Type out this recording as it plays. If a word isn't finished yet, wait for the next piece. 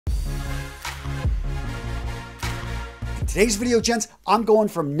today's video, gents, I'm going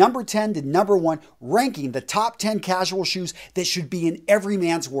from number 10 to number 1, ranking the top 10 casual shoes that should be in every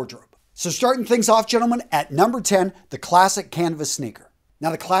man's wardrobe. So starting things off, gentlemen, at number 10, the classic canvas sneaker. Now,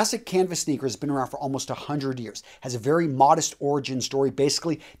 the classic canvas sneaker has been around for almost 100 years, has a very modest origin story.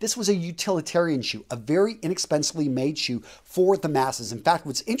 Basically, this was a utilitarian shoe, a very inexpensively made shoe for the masses. In fact,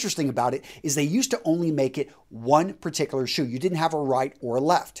 what's interesting about it is they used to only make it one particular shoe. You didn't have a right or a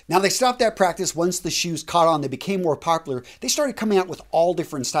left. Now, they stopped that practice once the shoes caught on. They became more popular. They started coming out with all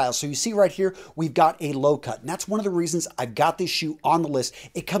different styles. So you see right here, we've got a low cut. And that's one of the reasons I've got this shoe on the list.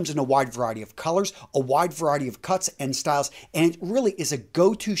 It comes in a wide variety of colors, a wide variety of cuts and styles, and it really is a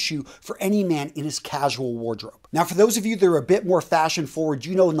go-to shoe for any man in his casual wardrobe. Now, for those of you that are a bit more fashion forward,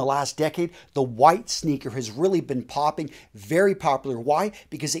 you know in the last decade, the white sneaker has really been popping, very popular. Why?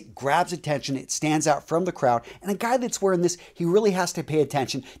 Because it grabs attention, it stands out from the crowd, and a guy that's wearing this, he really has to pay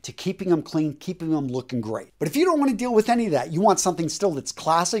attention to keeping them clean, keeping them looking great. But if you don't want to deal with any of that, you want something still that's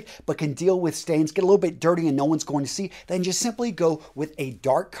classic, but can deal with stains, get a little bit dirty and no one's going to see, then just simply go with a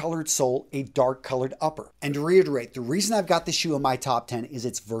dark colored sole, a dark colored upper. And to reiterate, the reason I've got this shoe in my top 10 is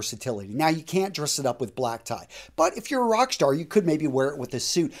its versatility. Now, you can't dress it up with black tie, but if you're a rock star, you could maybe wear it with a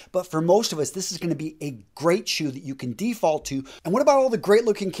suit. But for most of us, this is going to be a great shoe that you can default to. And what about all the great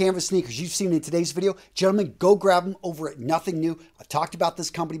looking canvas sneakers you've seen in today's video? Gentlemen, go grab them over at Nothing New. I've talked about this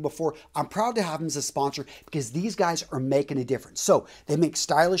company before. I'm proud to have them as a sponsor because these guys are making a difference. So they make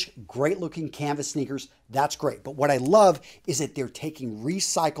stylish, great looking canvas sneakers. That's great. But what I love is that they're taking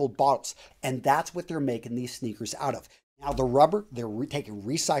recycled bottles, and that's what they're making these sneakers out of. Now, the rubber, they're taking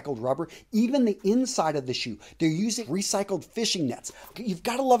recycled rubber. Even the inside of the shoe, they're using recycled fishing nets. You've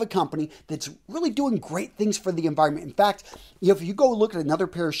got to love a company that's really doing great things for the environment. In fact, if you go look at another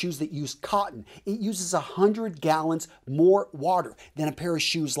pair of shoes that use cotton, it uses 100 gallons more water than a pair of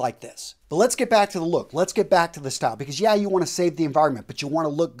shoes like this. But let's get back to the look. Let's get back to the style because yeah, you want to save the environment, but you want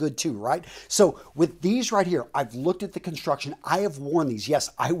to look good too, right? So with these right here, I've looked at the construction. I have worn these. Yes,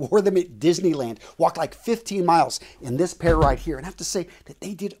 I wore them at Disneyland, walked like 15 miles in this pair right here. And I have to say that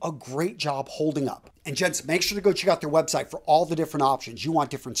they did a great job holding up. And gents, make sure to go check out their website for all the different options. You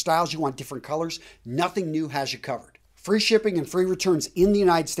want different styles, you want different colors. Nothing New has you covered. Free shipping and free returns in the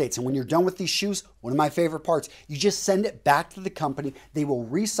United States. And when you're done with these shoes, one of my favorite parts, you just send it back to the company. They will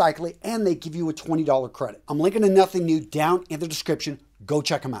recycle it and they give you a $20 credit. I'm linking to Nothing New down in the description. Go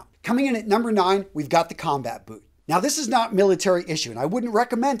check them out. Coming in at number 9, we've got the combat boot. Now, this is not military issue, and I wouldn't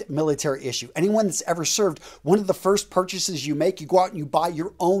recommend military issue. Anyone that's ever served, one of the first purchases you make, you go out and you buy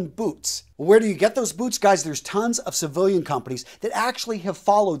your own boots. Well, where do you get those boots, guys? There's tons of civilian companies that actually have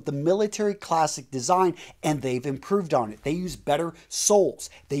followed the military classic design, and they've improved on it. They use better soles.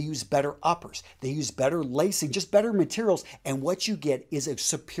 They use better uppers. They use better lacing, just better materials, and what you get is a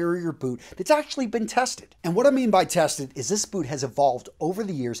superior boot that's actually been tested. And what I mean by tested is this boot has evolved over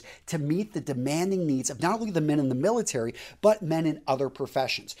the years to meet the demanding needs of not only the men in the military, but men in other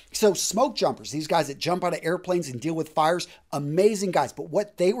professions. So smoke jumpers, these guys that jump out of airplanes and deal with fires, amazing guys. But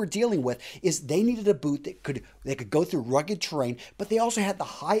what they were dealing with is they needed a boot that could go through rugged terrain, but they also had the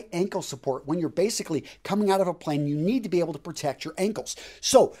high ankle support. When you're basically coming out of a plane, you need to be able to protect your ankles.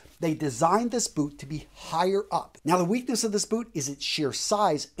 So they designed this boot to be higher up. Now, the weakness of this boot is its sheer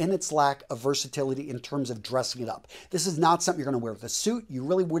size and its lack of versatility in terms of dressing it up. This is not something you're going to wear with a suit. You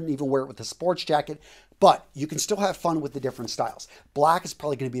really wouldn't even wear it with a sports jacket. But you can still have fun with the different styles. Black is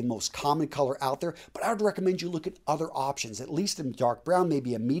probably going to be the most common color out there, but I would recommend you look at other options, at least in dark brown,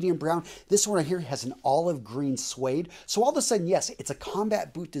 maybe a medium brown. This one right here has an olive green suede. So all of a sudden, yes, it's a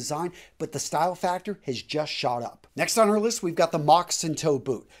combat boot design, but the style factor has just shot up. Next on our list, we've got the Moccasin-toe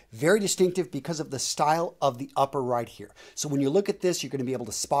boot. Very distinctive because of the style of the upper right here. So when you look at this, you're going to be able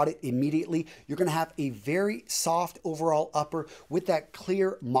to spot it immediately. You're going to have a very soft overall upper with that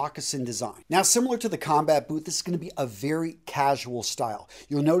clear moccasin design. Now, similar to the combat boot, this is going to be a very casual style.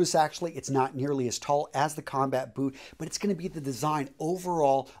 You'll notice actually it's not nearly as tall as the combat boot, but it's going to be the design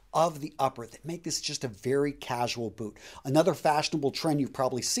overall of the upper that make this just a very casual boot. Another fashionable trend you've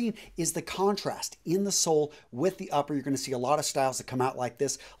probably seen is the contrast in the sole with the upper. You're going to see a lot of styles that come out like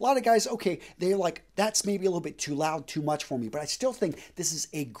this. A lot of guys, okay, they're like, that's maybe a little bit too loud, too much for me, but I still think this is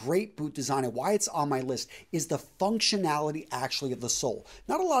a great boot design, and why it's on my list is the functionality actually of the sole.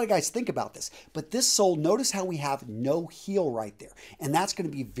 Not a lot of guys think about this, but this sole, notice how we have no heel right there, and that's going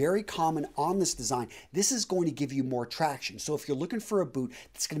to be very common on this design. This is going to give you more traction. So if you're looking for a boot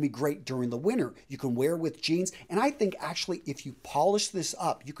that's going to be great during the winter, you can wear with jeans, and I think actually if you polish this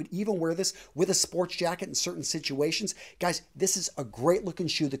up, you could even wear this with a sports jacket in certain situations. Guys, this is a great looking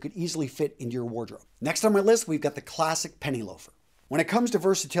shoe that could easily fit into your wardrobe. Next on my list, we've got the classic penny loafer. When it comes to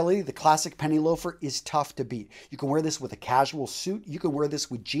versatility, the classic penny loafer is tough to beat. You can wear this with a casual suit. You can wear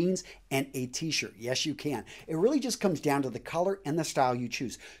this with jeans and a t-shirt. Yes, you can. It really just comes down to the color and the style you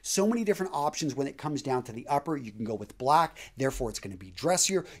choose. So many different options when it comes down to the upper. You can go with black, therefore it's going to be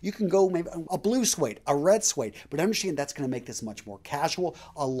dressier. You can go maybe a blue suede, a red suede, but understand that's going to make this much more casual.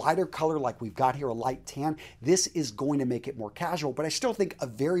 A lighter color like we've got here, a light tan, this is going to make it more casual, but I still think a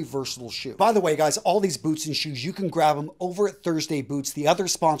very versatile shoe. By the way, guys, all these boots and shoes, you can grab them over at Thursday Boots, the other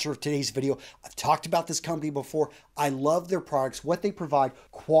sponsor of today's video. I've talked about this company before. I love their products, what they provide,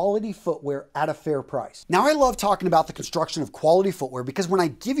 quality footwear at a fair price. Now, I love talking about the construction of quality footwear because when I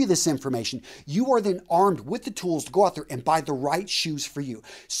give you this information, you are then armed with the tools to go out there and buy the right shoes for you.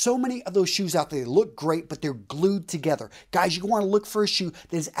 So many of those shoes out there, they look great, but they're glued together. Guys, you want to look for a shoe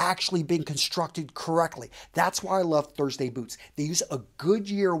that has actually been constructed correctly. That's why I love Thursday Boots. They use a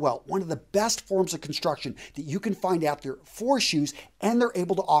Goodyear welt, one of the best forms of construction that you can find out there for shoes, and they're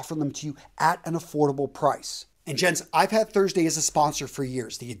able to offer them to you at an affordable price. And gents, I've had Thursday as a sponsor for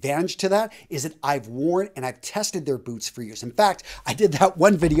years. The advantage to that is that I've worn and I've tested their boots for years. In fact, I did that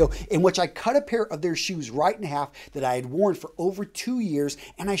one video in which I cut a pair of their shoes right in half that I had worn for over 2 years,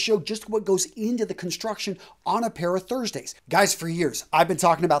 and I showed just what goes into the construction on a pair of Thursdays. Guys, for years, I've been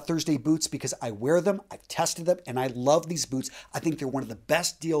talking about Thursday boots because I wear them, I've tested them, and I love these boots. I think they're one of the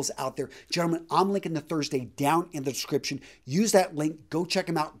best deals out there. Gentlemen, I'm linking the Thursday down in the description. Use that link, go check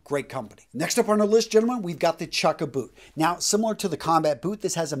them out, great company. Next up on our list, gentlemen, we've got the Chukka boot. Now, similar to the combat boot,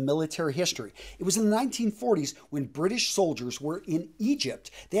 this has a military history. It was in the 1940s when British soldiers were in Egypt.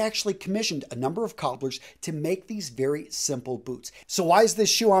 They actually commissioned a number of cobblers to make these very simple boots. So why is this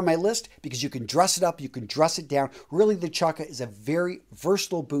shoe on my list? Because you can dress it up, you can dress it down. Really, the Chukka is a very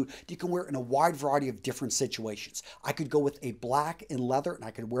versatile boot that you can wear in a wide variety of different situations. I could go with a black and leather, and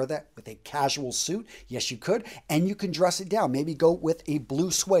I could wear that with a casual suit. Yes, you could. And you can dress it down. Maybe go with a blue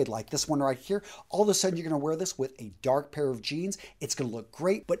suede like this one right here. All of a sudden, you're going to wear this with a dark pair of jeans. It's going to look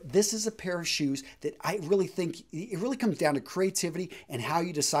great, but this is a pair of shoes that I really think it really comes down to creativity and how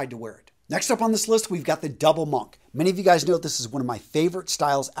you decide to wear it. Next up on this list, we've got the double monk. Many of you guys know this is one of my favorite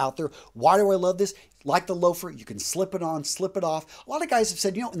styles out there. Why do I love this? Like the loafer, you can slip it on, slip it off. A lot of guys have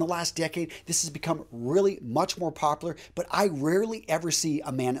said, in the last decade, this has become really much more popular, but I rarely ever see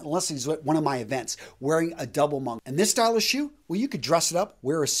a man, unless he's at one of my events, wearing a double monk. And this style of shoe, well, you could dress it up,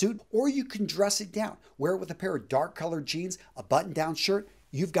 wear a suit, or you can dress it down. Wear it with a pair of dark colored jeans, a button-down shirt.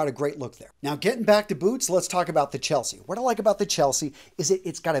 You've got a great look there. Now, getting back to boots, let's talk about the Chelsea. What I like about the Chelsea is that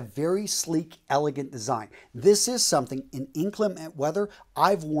it's got a very sleek, elegant design. This is something in inclement weather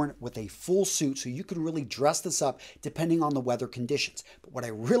I've worn with a full suit, so you can really dress this up depending on the weather conditions. But what I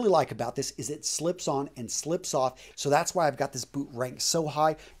really like about this is it slips on and slips off, so that's why I've got this boot ranked so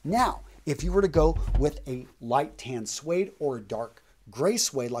high. Now, if you were to go with a light tan suede or a dark gray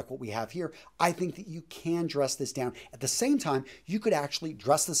suede like what we have here, I think that you can dress this down. At the same time, you could actually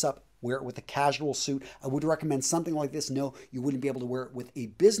dress this up, wear it with a casual suit. I would recommend something like this. No, you wouldn't be able to wear it with a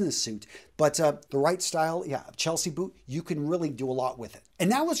business suit, but the right style, yeah, Chelsea boot, you can really do a lot with it. And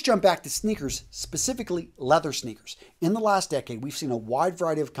now let's jump back to sneakers, specifically leather sneakers. In the last decade, we've seen a wide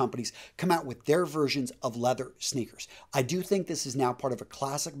variety of companies come out with their versions of leather sneakers. I do think this is now part of a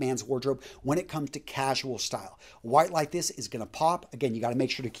classic man's wardrobe when it comes to casual style. White like this is going to pop. Again, you got to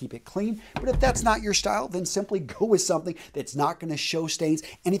make sure to keep it clean, but if that's not your style, then simply go with something that's not going to show stains.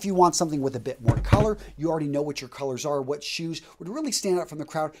 And if you want something with a bit more color, you already know what your colors are, what shoes would really stand out from the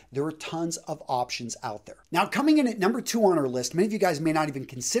crowd. There are tons of options out there. Now, coming in at number 2 on our list, many of you guys may not even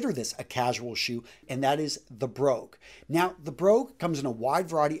consider this a casual shoe, and that is the Brogue. Now, the Brogue comes in a wide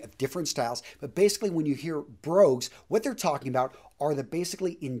variety of different styles, but basically when you hear Brogues, what they're talking about are the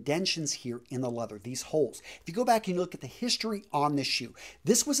basically indentions here in the leather, these holes. If you go back and you look at the history on this shoe,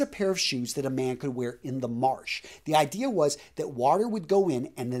 this was a pair of shoes that a man could wear in the marsh. The idea was that water would go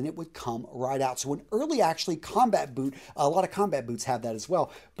in and then it would come right out. So an early actually combat boot, a lot of combat boots have that as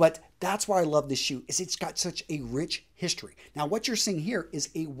well, but that's why I love this shoe, is it's got such a rich history. Now, what you're seeing here is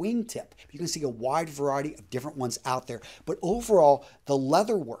a wingtip. You can see a wide variety of different ones out there, but overall, the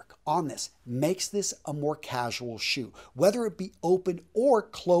leather work on this makes this a more casual shoe. Whether it be open or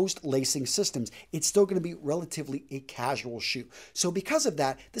closed lacing systems, it's still going to be relatively a casual shoe. So because of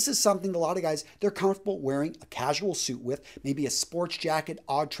that, this is something a lot of guys, they're comfortable wearing a casual suit with, maybe a sports jacket,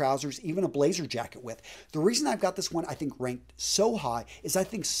 odd trousers, even a blazer jacket with. The reason I've got this one, I think, ranked so high is I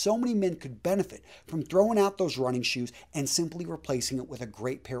think so many men could benefit from throwing out those running shoes and simply replacing it with a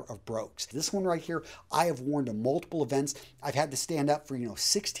great pair of Brogues. This one right here, I have worn to multiple events. I've had to stand up for,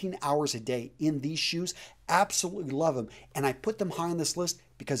 16 hours a day in these shoes. Absolutely love them. And I put them high on this list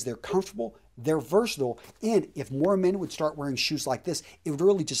because they're comfortable, they're versatile, and if more men would start wearing shoes like this, it would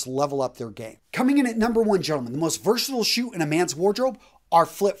really just level up their game. Coming in at number 1, gentlemen, the most versatile shoe in a man's wardrobe are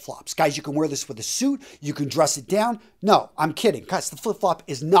flip-flops. Guys, you can wear this with a suit, you can dress it down. No, I'm kidding. Guys, the flip-flop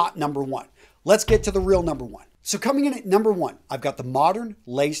is not number 1. Let's get to the real number 1. So coming in at number 1, I've got the modern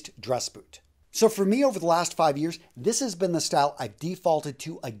laced dress boot. So for me, over the last 5 years, this has been the style I've defaulted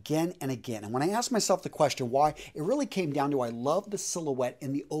to again and again. And when I asked myself the question why, it really came down to I love the silhouette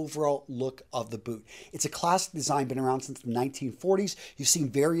and the overall look of the boot. It's a classic design, been around since the 1940s. You've seen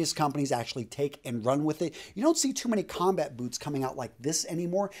various companies actually take and run with it. You don't see too many combat boots coming out like this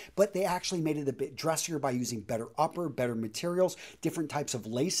anymore, but they actually made it a bit dressier by using better upper, better materials, different types of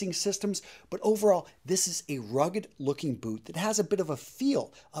lacing systems. But overall, this is a rugged looking boot that has a bit of a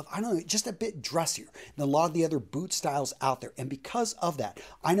feel of, I don't know, just a bit dressier than a lot of the other boot styles out there. And because of that,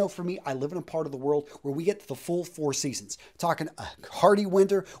 I know for me, I live in a part of the world where we get the full 4 seasons. Talking a hardy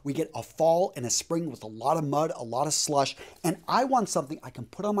winter, we get a fall and a spring with a lot of mud, a lot of slush, and I want something I can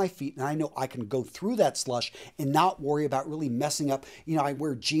put on my feet and I know I can go through that slush and not worry about really messing up. You know, I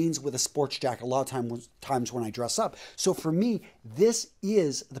wear jeans with a sports jacket a lot of times when I dress up. So for me, this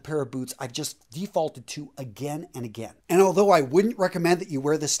is the pair of boots I've just defaulted to again and again. And although I wouldn't recommend that you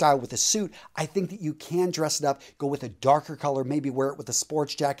wear this style with a suit, I think that you can dress it up, go with a darker color, maybe wear it with a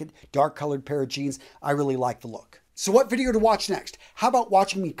sports jacket, dark colored pair of jeans. I really like the look. So what video to watch next? How about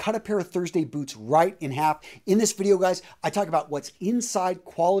watching me cut a pair of Thursday boots right in half? In this video, guys, I talk about what's inside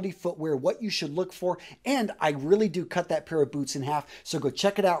quality footwear, what you should look for, and I really do cut that pair of boots in half. So go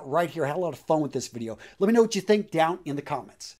check it out right here. I had a lot of fun with this video. Let me know what you think down in the comments.